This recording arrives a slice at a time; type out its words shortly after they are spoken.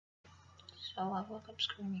So I woke up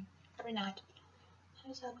screaming every night. I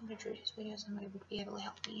was hoping to through this video somebody would be able to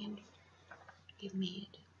help me and give me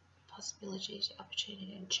the possibility, the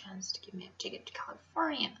opportunity and chance to give me a ticket to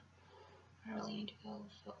California. I really need to go,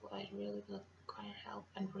 so I really would require help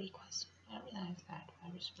and request. I realized that I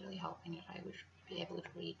was really hoping that I would be able to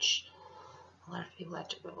reach a lot of people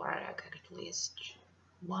at where I could at least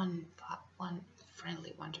one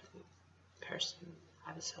friendly, wonderful person.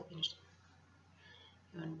 I was hoping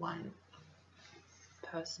even one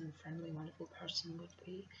person, friendly, wonderful person would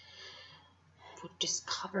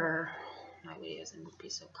discover my videos and would be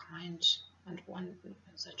so kind and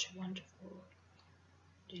such a wonderful,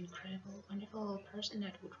 incredible, wonderful person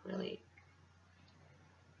that would really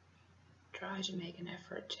try to make an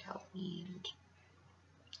effort to help me and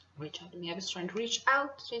reach out to me. I was trying to reach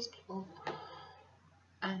out to these people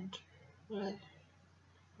and really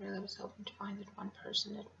was hoping to find that one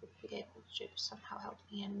person that would be able to somehow help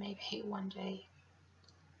me and maybe one day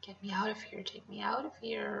get me out of here, take me out of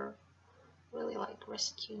here, really like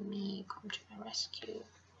rescue me, come to my rescue,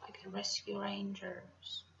 like a rescue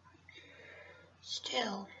rangers.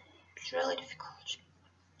 Still, it's really difficult.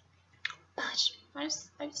 But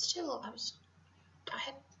I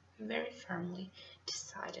had very firmly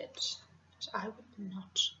decided that I would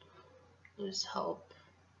not lose hope.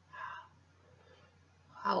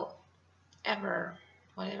 However,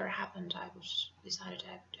 whatever happened, I decided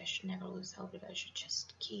I should never lose hope, that I should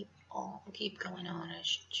just keep going on. I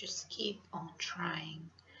should just keep on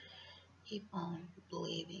trying, keep on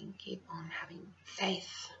believing, keep on having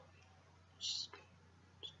faith. Just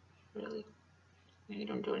really, you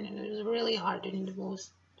don't do it. It was really hard in the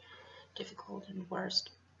most difficult and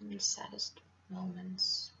worst and saddest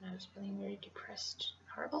moments. I was feeling very depressed,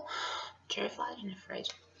 horrible, terrified, and afraid.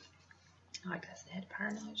 Like I said,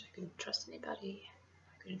 paranoid. I couldn't trust anybody.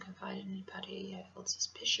 I couldn't confide in anybody. I felt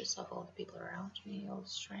suspicious of all the people around me, all the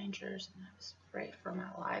strangers, and I was afraid for my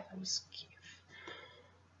life. I was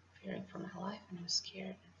fearing for my life, and I was scared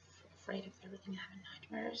and afraid of everything. Having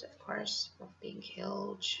nightmares, of course, of being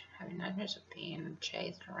killed, having nightmares of being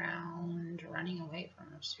chased around, running away from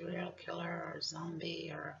a serial killer or a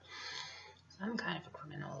zombie or some kind of a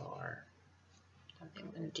criminal or something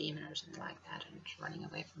with a demon or something like that, and running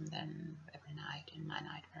away from them every night in my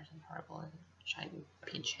nightmares and horrible,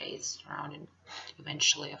 being chased around, and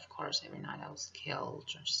eventually, of course, every night I was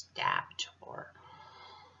killed or stabbed or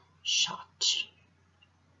shot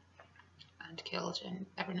and killed, and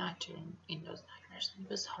every night in those nightmares. And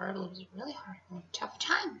it was horrible. It was really horrible, tough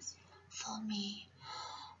times for me.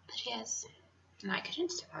 But yes, and I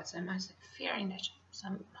couldn't step outside myself, fearing that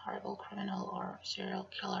some horrible criminal or serial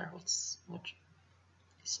killer would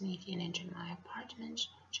sneak into my apartment,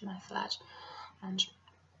 to my flat, and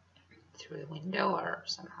through the window or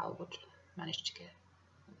somehow would manage to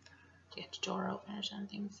get the door open or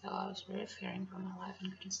something. So I was really fearing for my life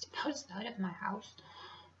and couldn't step outside of my house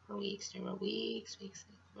for weeks. There were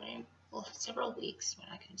several weeks when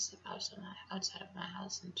I couldn't step outside of my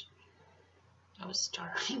house, and I was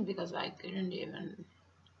starving because I couldn't even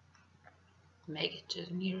make it to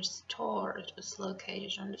the nearest store. It was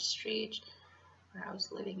located on the street where I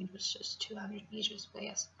was living. It was just 200 meters away,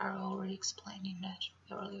 as I already explained in that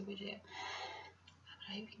earlier video.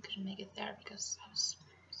 But I even couldn't make it there because I was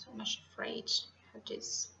so much afraid of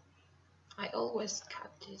this. I always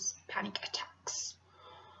got these panic attacks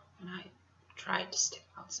when I tried to step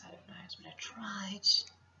outside of my house. When I tried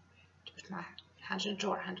to put my hand on the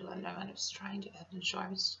door handle and I was trying to open the door, I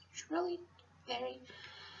was really very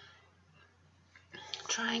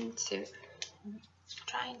trying to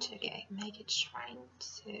make it, trying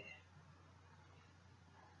to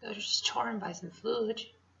go to the store and buy some food.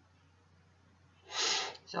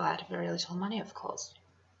 So I had very little money, of course,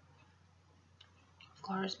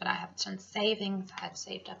 but I had some savings. I had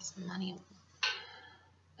saved up some money.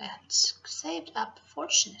 I had saved up,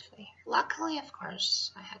 fortunately. Luckily, of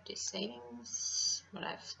course, I had these savings, but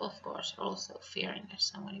I was, of course, also fearing that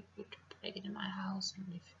somebody would break into my house,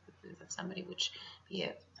 and that somebody would be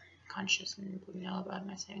conscious and would know about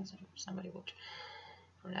my savings, and somebody would,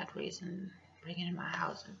 for that reason, break into my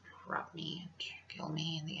house and rob me and kill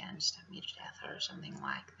me in the end, stab me to death or something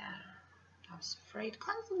like that. I was afraid,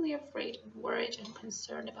 constantly afraid, and worried and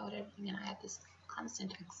concerned about everything, and I had this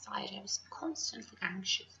constant anxiety. I was constantly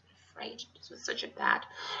anxious and afraid. This was such a bad,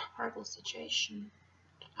 horrible situation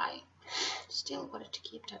that I still wanted to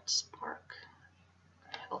keep that spark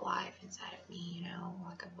alive inside of me, you know,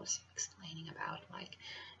 like I was explaining about, like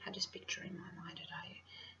I had this picture in my mind that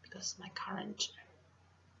because my current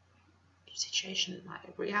situation, my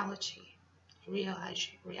reality I was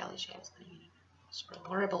living in, sort of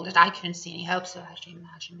horrible that I couldn't see any hope. So I had to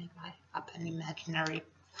make up an imaginary,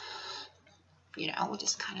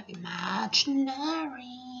 this kind of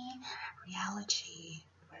imaginary reality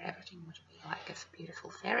where everything would be like a beautiful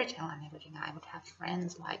fairy tale and everything. I would have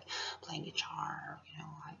friends like playing guitar,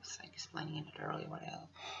 I was like explaining it earlier,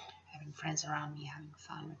 having friends around me, having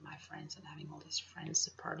fun with my friends, and having all these friends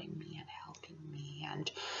supporting me and helping me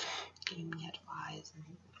and giving me advice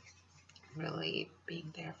and really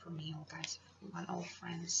being there for me, all kinds of my old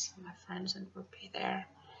friends, my friends, and would be there,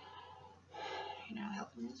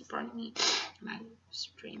 helping me, supporting me. And I was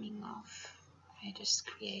dreaming of, I just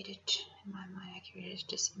created, in my mind, I created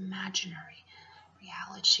this imaginary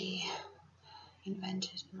reality,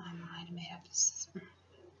 invented in my mind, made up this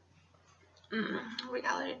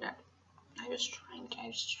reality that I was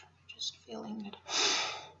just feeling that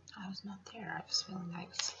I was not there. I was feeling like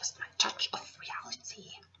it was my touch of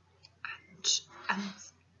reality. And it's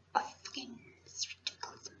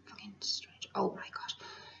ridiculous, fucking strange. Oh my god.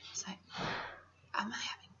 It's like, am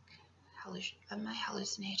I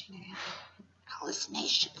hallucinating again?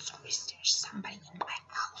 Hallucinations, or is there somebody in my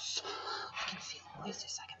house? I can feel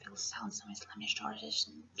voices, I can feel sounds, some Islamic doors.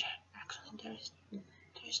 Actually,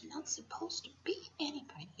 there's not supposed to be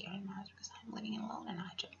anybody here in my house because I'm living alone and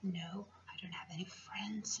I don't know. I don't have any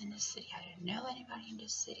friends in the city. I don't know anybody in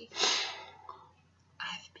this city.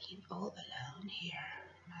 I've been all alone here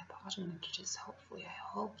in my apartment. Just hopefully, I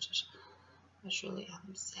hope that really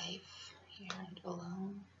I'm safe here and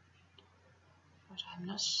alone. But I'm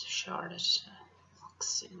not sure that the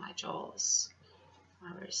locks in my doors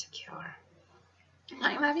are very secure.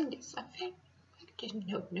 I'm having this. I didn't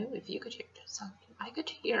know if you could hear something. I could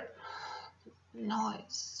hear noise,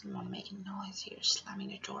 someone making noise here, slamming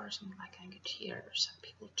the doors, and like I could hear some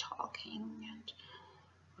people talking, and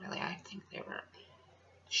really I think they were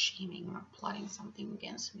scheming or plotting something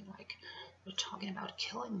against me, like they're talking about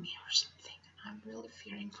killing me or something, and I'm really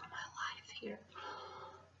fearing for my life here.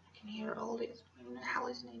 I can hear all these, I'm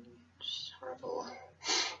hallucinating, it's horrible.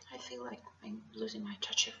 I feel like I'm losing my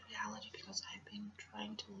touch of reality because I've been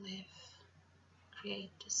trying to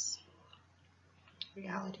create this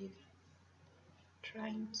reality,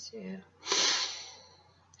 trying to,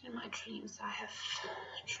 in my dreams I have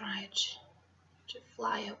tried to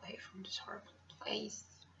fly away from this horrible place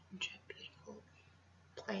into a beautiful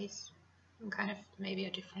place, kind of maybe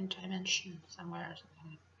a different dimension somewhere or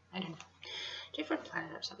something, I don't know, different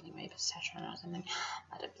planet or something, maybe Saturn or something,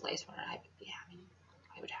 but a place where I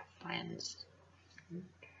would have friends, and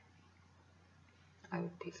I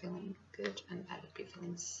would be feeling good, and I would be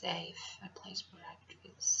feeling safe, a place where I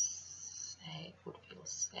would feel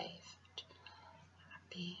safe, and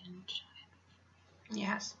happy, and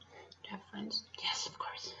yes, to have friends, yes, of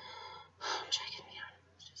course, which I can hear.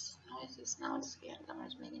 Just noises now and again,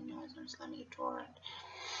 someone's making noise, I'm slamming the door, and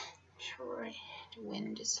sure, the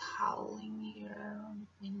wind is howling here,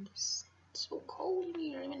 the wind is so cold in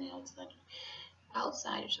here, even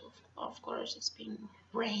outside, of course, it's been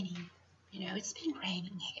raining, it's been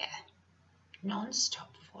raining here,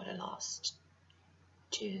 non-stop for the last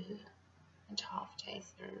 2.5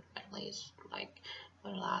 days, or at least, like,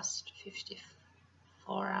 for the last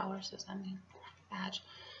 54 hours or something like that.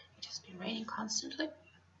 It has been raining constantly,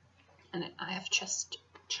 and I have just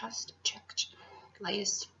checked the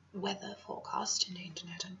latest weather forecast in the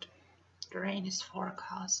internet, and the rain is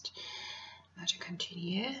forecast to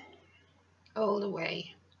continue all the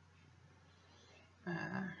way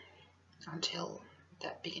until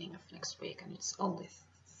the beginning of next week, and it's only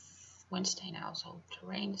Wednesday now, so the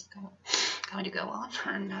rain is going to go on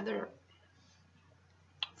for another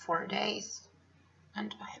 4 days,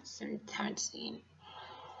 and I have seen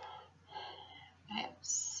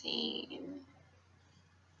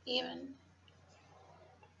even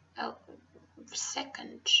a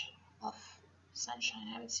second of sunshine.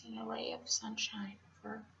 I haven't seen a ray of sunshine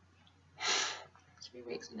for 3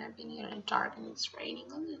 weeks, and I've been here in the dark, and it's raining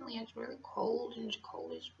constantly. It's really cold, and the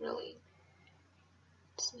cold is really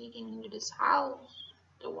sneaking into this house.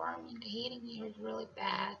 The warming, the heating here is really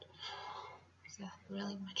bad. It's a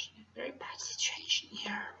very bad situation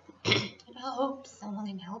here. And I hope someone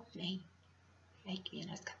can help me. Make me a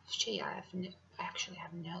nice cup of tea. I actually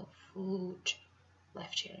have no food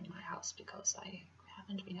left here in my house because I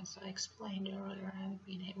haven't been, as I explained earlier, I haven't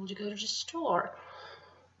been able to go to the store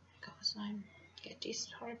because I get these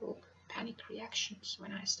horrible panic reactions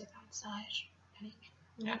when I step outside. Panic.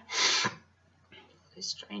 These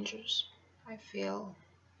strangers, I feel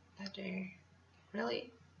that they're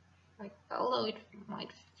really, like, although it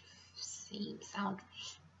might sound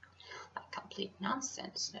like complete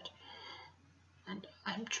nonsense, and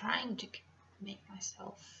I'm trying to make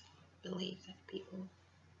myself believe that people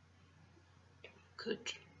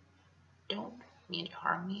don't mean to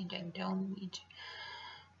harm me, and don't mean to,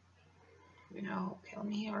 kill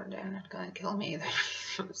me, or they're not gonna kill me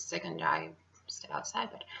the second I step outside.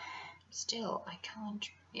 But still, I can't,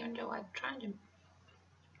 even though I'm trying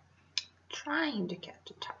to get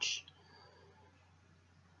the touch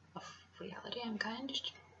of reality. I'm kind of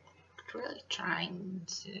really trying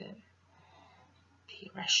to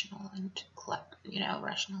be rational and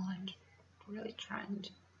rational, and really trying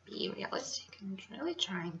to be realistic, and really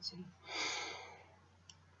trying to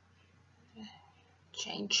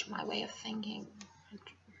change my way of thinking and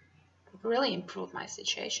really improve my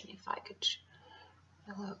situation. If I could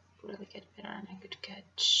really get better, and I could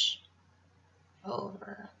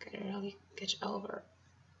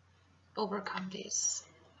overcome these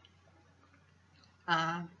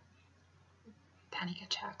panic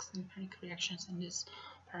attacks and panic reactions, and this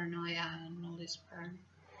paranoia and all these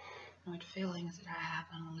paranoid feelings that I have,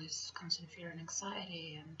 and all this constant fear and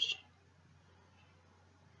anxiety, and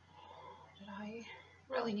that I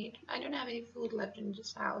really need. I don't have any food left in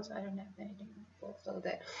this house. I don't have anything. Also,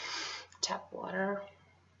 the tap water.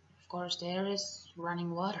 Of course, there is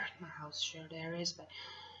running water in my house. Sure, there is, but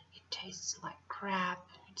it tastes like crap.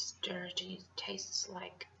 It's dirty. It tastes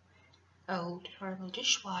like old, horrible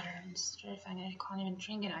dishwater, and it's terrifying. I can't even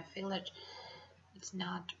drink it. I feel that it's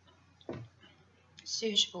not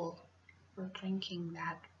suitable for drinking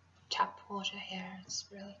that tap water here. It's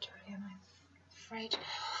really dirty, and I'm afraid.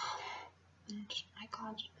 And I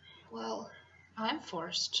can't. Well, I'm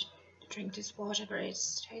forced to drink this water, but it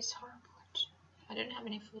tastes horrible. I don't have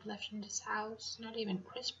any food left in this house. Not even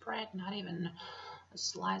crisp bread. Not even a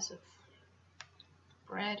slice of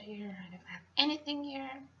bread here. I don't have anything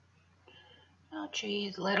here. No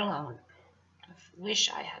cheese, let alone. I wish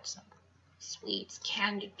I had some sweets,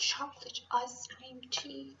 candy, chocolate, ice cream,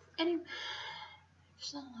 tea. If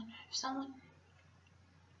someone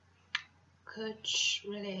could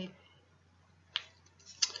really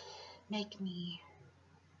make me,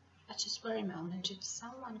 at this very moment, if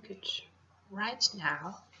someone could right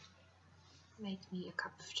now make me a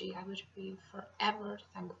cup of tea, I would be forever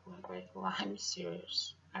thankful and grateful. I'm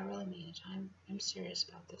serious. I really mean it. I'm serious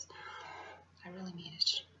about this. I really mean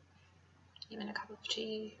it. Even a cup of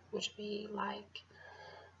tea would be like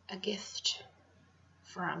a gift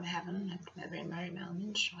from heaven at every merry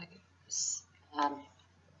moment. Like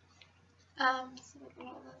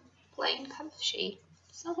plain cup of tea.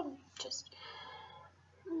 Someone just,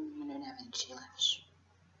 I don't have any tea left.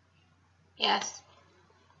 Yes.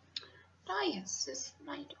 Yes, this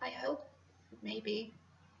might, I hope, maybe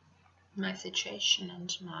my situation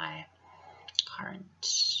and my current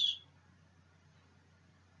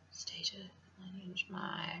state of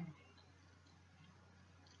mind,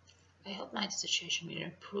 I hope my situation will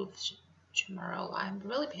improve tomorrow. I'm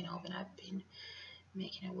really been hoping. I've been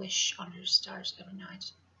making a wish under the stars every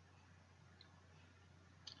night.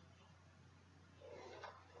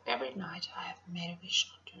 Every night I have made a wish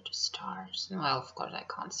under the stars. Well, of course I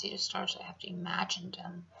can't see the stars. I have to imagine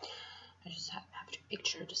them. I just have to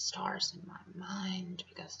picture the stars in my mind,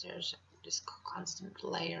 because there's this constant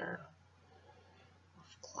layer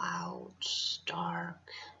of clouds,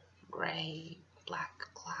 dark, gray, black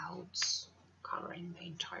clouds covering the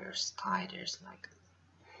entire sky. There's like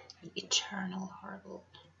an eternal, horrible,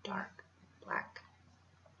 dark, black,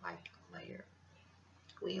 like layer,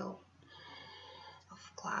 wheel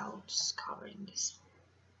of clouds covering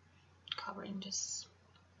this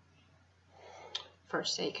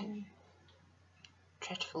forsaken,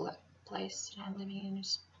 dreadful place that I'm living in.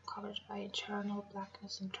 Is covered by eternal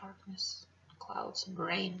blackness and darkness. Clouds and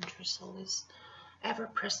rain drizzle is ever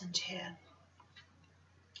present here.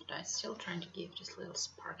 But I'm still trying to give this little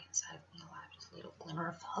spark inside of me alive, this little glimmer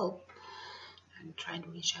of hope. I'm trying to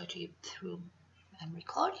reach out to you through and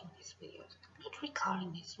recording these videos. I'm not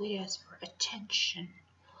recording these videos for attention,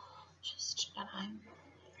 just that I'm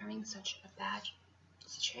having such a bad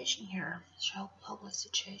situation here, such a hopeless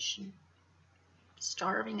situation.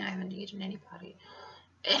 Starving, I haven't eaten anybody,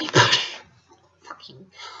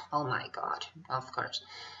 fucking, oh my god, of course,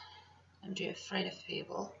 I'm too afraid of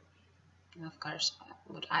people, of course,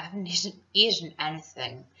 but I haven't eaten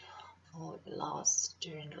anything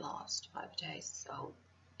during the last 5 days, so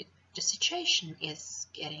the situation is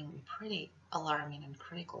getting pretty alarming and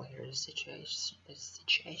critical here. The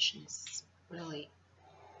situation is really,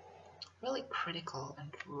 really critical,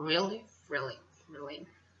 and really, really, really,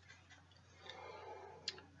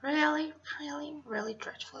 really, really, really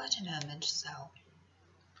dreadful at the moment. So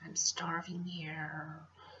I'm starving here.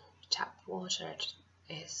 Tap water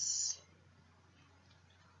is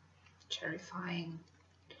terrifying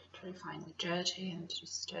very finely dirty, and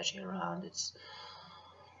it's dirty around. It's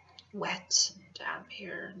wet and damp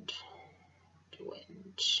here, and the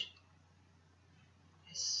wind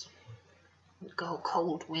is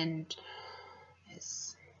cold wind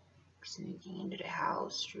is sneaking into the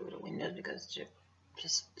house through the window, because the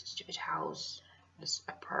stupid house is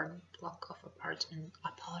a block of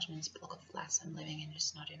apartments, block of flats I'm living in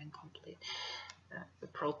is not even complete.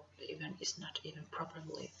 Is not even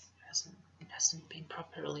properly, hasn't been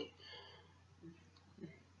properly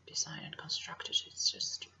designed and constructed. It's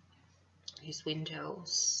just these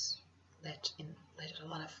windows let a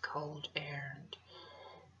lot of cold air and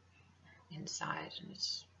inside, and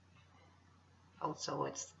it's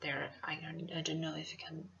there. I don't know if you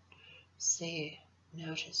can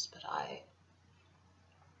notice, but I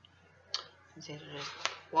can see that there's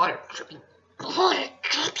water dripping.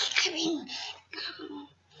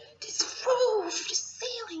 This roof, this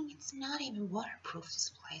ceiling, it's not even waterproof,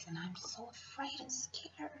 this place, and I'm so afraid and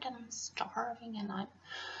scared, and I'm starving, and I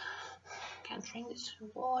can't drink this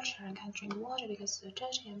water. I can't drink water because it's so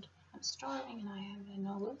dirty, and I'm starving, and I have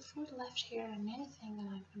no little food left here and anything, and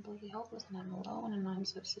I'm completely helpless, and I'm alone, and I'm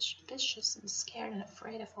so suspicious and scared and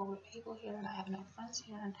afraid of all the people here, and I have no friends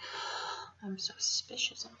here, and I'm so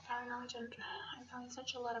suspicious and paranoid, and I'm having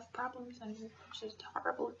such a lot of problems, and it's just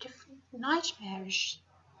horrible, different, nightmarish,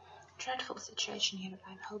 dreadful situation here. That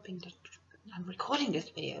I'm hoping that I'm recording this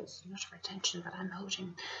video, not for attention, but I'm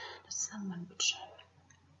hoping that someone would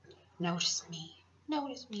notice me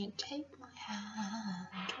and take my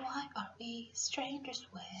hand. Why are we strangers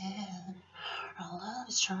when our love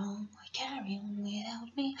is strong? I carry on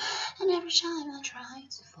without me, and every time I try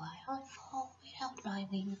to fly, I fall without my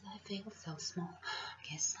wings. I feel so small. I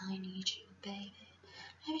guess I need you, baby.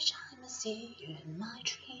 Every time I see you in my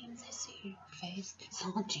dreams, I see your face, it's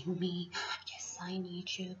haunting me. I guess I need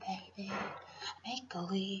you, baby. Make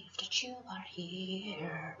believe that you are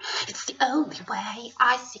here. It's the only way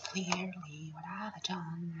I see clearly. What have I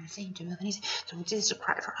done? I seem to move anything. So this is a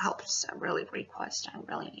cry for help. It's a really request. I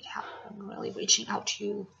really need help. I'm really reaching out to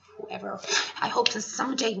you, whoever. I hope that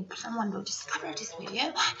someday someone will discover this video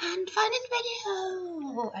and find this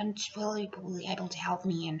video and will be able to help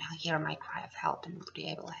me and hear my cry of help and be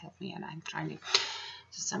able to help me. And I'm trying to,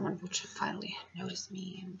 so someone would finally notice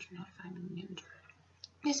me and notify me. And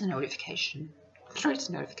here's a notification. I'm sure it's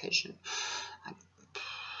a notification.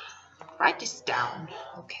 Write this down,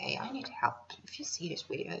 okay? I need help. If you see this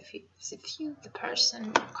video, if you the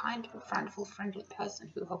person, kind of wonderful, friendly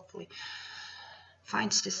person who hopefully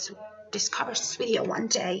discovers this video one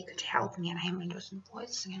day, could help me, and I'm hearing some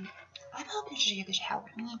voice again. I'm hoping that you could help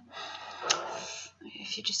me.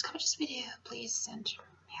 If you discover this video, please send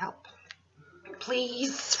help.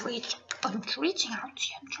 Please I'm reaching out to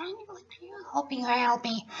you. I'm trying to help you. Hoping you help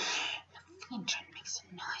me. I'm trying to make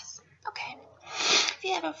some noise. Okay. If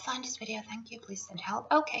you ever find this video, thank you. Please send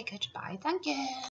help. Okay, goodbye. Thank you.